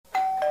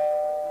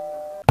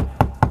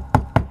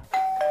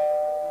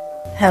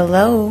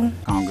Hello.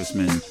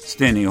 Congressman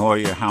Steny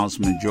Hoyer, House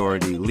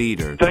Majority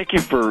Leader. Thank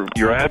you for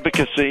your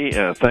advocacy.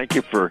 Thank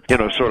you for,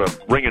 sort of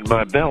ringing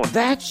my bell.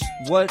 That's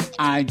what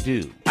I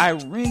do. I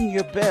ring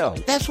your bell.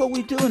 That's what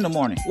we do in the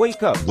morning.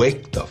 Wake up.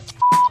 Wake the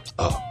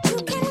up.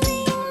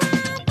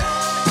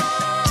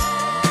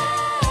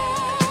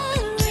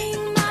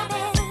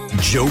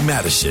 Joe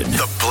Madison,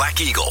 the Black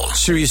Eagle,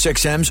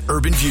 SiriusXM's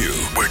Urban View,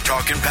 where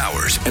talking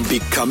powers and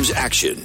becomes action.